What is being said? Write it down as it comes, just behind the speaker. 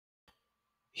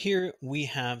Here we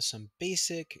have some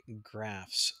basic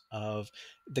graphs of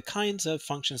the kinds of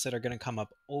functions that are going to come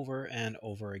up over and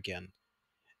over again.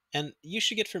 And you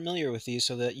should get familiar with these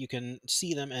so that you can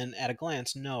see them and at a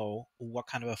glance know what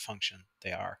kind of a function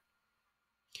they are.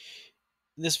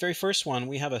 This very first one,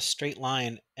 we have a straight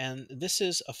line, and this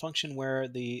is a function where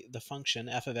the function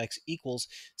f of x equals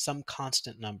some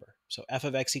constant number. So f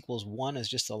of x equals 1 is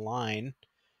just a line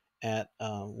at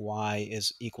y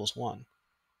is equals 1.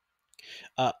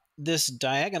 This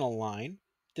diagonal line,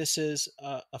 this is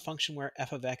a function where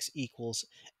f of x equals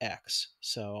x.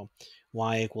 So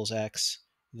y equals x,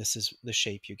 this is the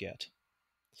shape you get.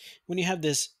 When you have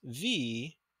this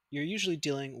v, you're usually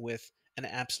dealing with an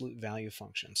absolute value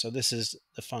function. So this is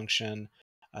the function,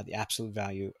 the absolute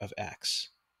value of x.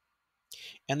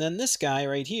 And then this guy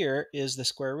right here is the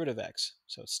square root of x.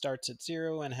 So it starts at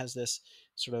 0 and has this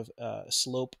sort of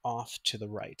slope off to the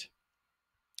right.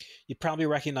 You probably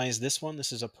recognize this one.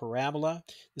 This is a parabola.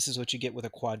 This is what you get with a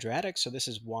quadratic. So this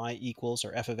is y equals,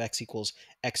 or f of x equals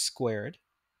x squared.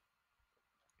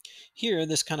 Here,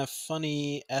 this kind of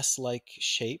funny S-like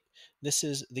shape, this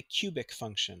is the cubic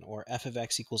function, or f of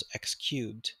x equals x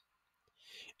cubed.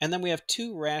 And then we have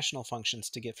two rational functions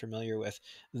to get familiar with.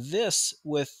 This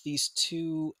with these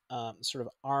two sort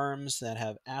of arms that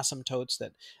have asymptotes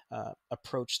that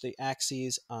approach the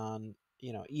axes on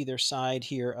either side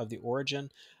here of the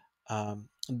origin.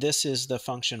 This is the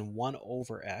function 1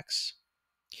 over x.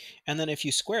 And then if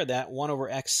you square that, 1 over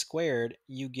x squared,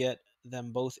 you get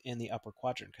them both in the upper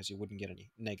quadrant because you wouldn't get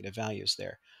any negative values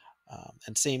there.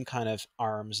 And same kind of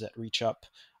arms that reach up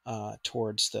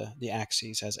towards the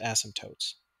axes as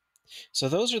asymptotes. So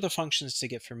those are the functions to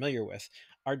get familiar with.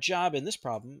 Our job in this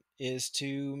problem is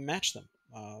to match them,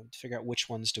 to figure out which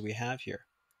ones do we have here.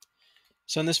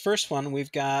 So in this first one,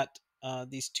 we've got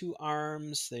these two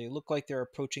arms. They look like they're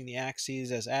approaching the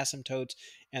axes as asymptotes,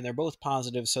 and they're both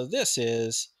positive. So this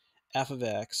is f of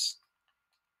x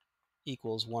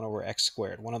equals 1 over x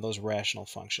squared, one of those rational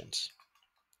functions.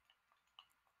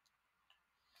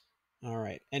 All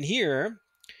right, and here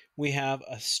we have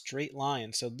a straight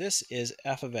line. So this is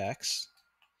f of x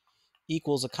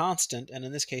equals a constant, and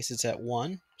in this case it's at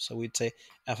 1. So we'd say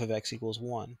f of x equals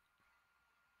 1.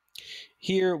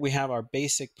 Here we have our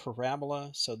basic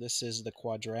parabola. So this is the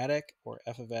quadratic, or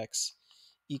f of x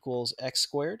equals x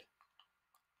squared.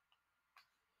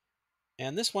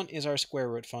 And this one is our square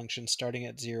root function starting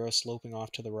at 0, sloping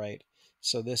off to the right.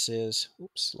 So this is,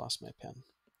 oops, lost my pen.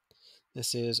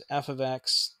 This is f of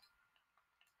x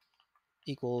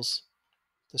equals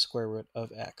the square root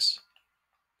of x.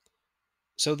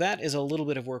 So that is a little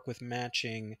bit of work with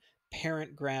matching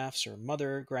parent graphs or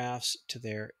mother graphs to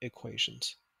their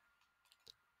equations.